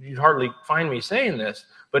you'd hardly find me saying this,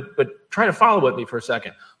 but try to follow with me for a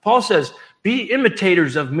second. Paul says, be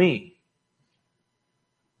imitators of me.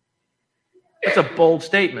 It's a bold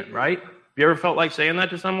statement, right? Have you ever felt like saying that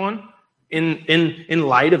to someone? In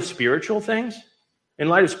light of spiritual things? In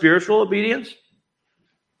light of spiritual obedience?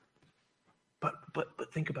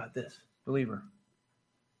 But think about this, believer.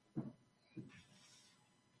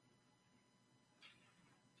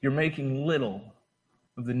 You're making little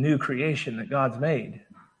of the new creation that God's made.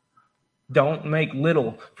 Don't make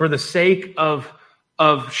little for the sake of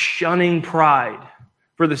shunning pride,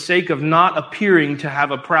 for the sake of not appearing to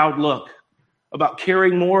have a proud look, about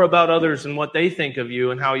caring more about others and what they think of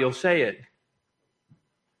you and how you'll say it.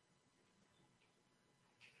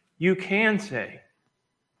 You can say,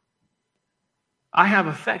 I have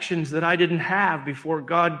affections that I didn't have before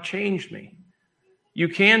God changed me. You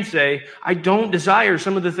can say, I don't desire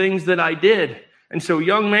some of the things that I did. And so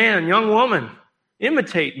young man, young woman,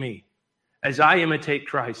 imitate me as I imitate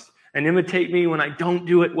Christ. And imitate me when I don't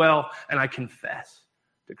do it well and I confess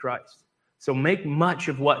to Christ. So make much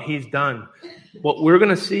of what he's done. What we're going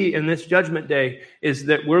to see in this judgment day is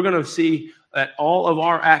that we're going to see that all of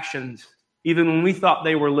our actions, even when we thought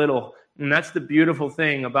they were little, and that's the beautiful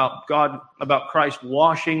thing about God, about Christ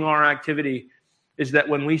washing our activity, is that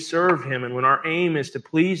when we serve him and when our aim is to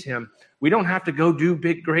please him, we don't have to go do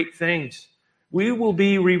big, great things. We will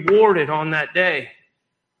be rewarded on that day.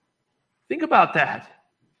 Think about that.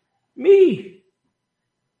 Me.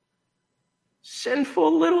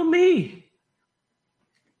 Sinful little me.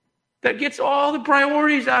 That gets all the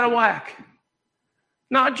priorities out of whack.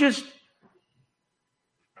 Not just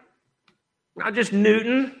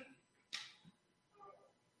Newton.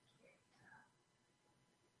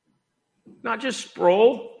 Not just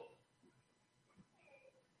Sproul.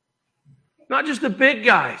 Not just the big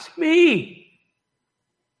guys. Me.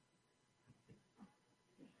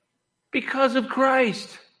 Because of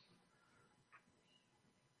Christ.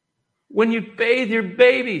 When you bathe your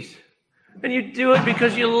babies, and you do it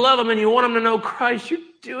because you love them and you want them to know Christ, you're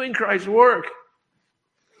doing Christ's work.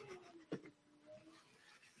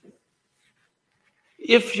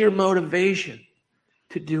 If your motivation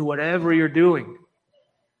to do whatever you're doing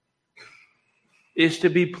is to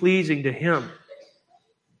be pleasing to him,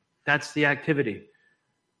 that's the activity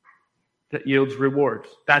that yields rewards.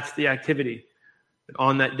 That's the activity that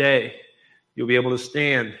on that day you'll be able to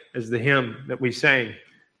stand as the hymn that we sang.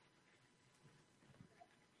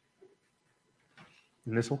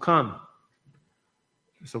 And this will come.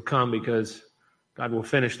 This will come because God will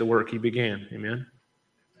finish the work he began. Amen?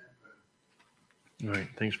 All right.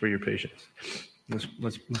 Thanks for your patience.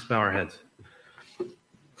 Let's bow our heads.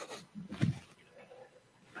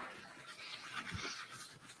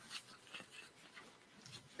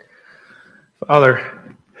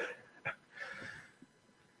 Father,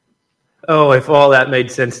 if all that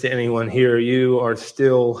made sense to anyone here, you are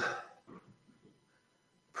still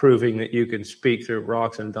proving that you can speak through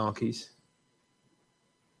rocks and donkeys.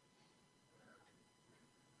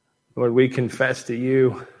 Lord, we confess to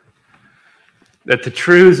you that the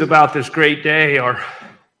truths about this great day are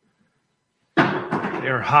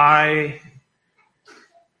high,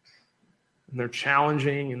 and they're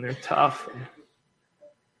challenging, and they're tough.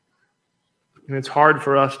 And it's hard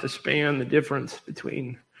for us to span the difference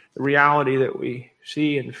between the reality that we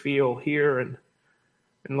see and feel here and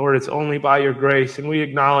Lord, it's only by your grace, and we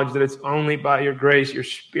acknowledge that it's only by your grace, your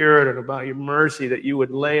Spirit, and by your mercy that you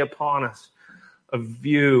would lay upon us a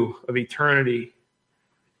view of eternity.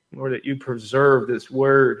 Lord, that you preserve this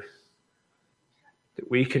word that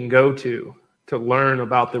we can go to learn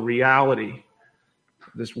about the reality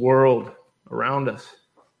of this world around us,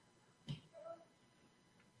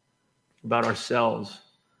 about ourselves,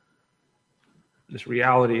 this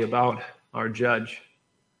reality about our judge.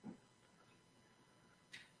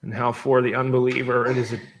 And how for the unbeliever it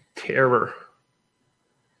is a terror.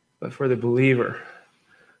 But for the believer,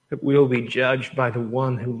 that we'll be judged by the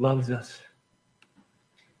one who loves us.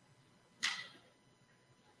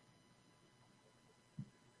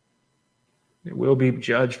 That we'll be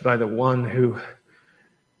judged by the one who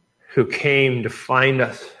came to find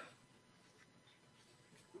us.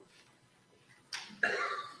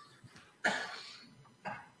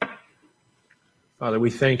 Father, we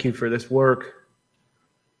thank you for this work.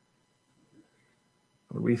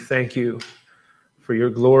 We thank you for your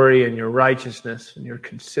glory and your righteousness and your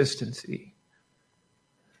consistency.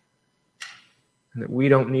 And that we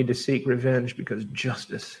don't need to seek revenge because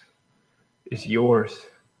justice is yours.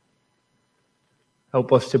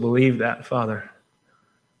 Help us to believe that, Father.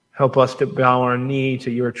 Help us to bow our knee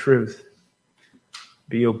to your truth.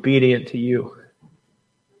 Be obedient to you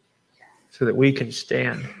so that we can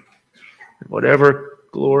stand. And whatever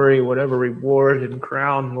glory, whatever reward and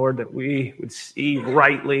crown, Lord, that we would see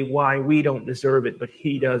rightly why we don't deserve it, but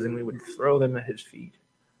he does, and we would throw them at his feet.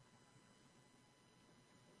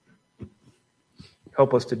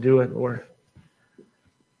 Help us to do it, Lord.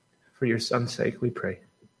 For your son's sake, we pray.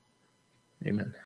 Amen.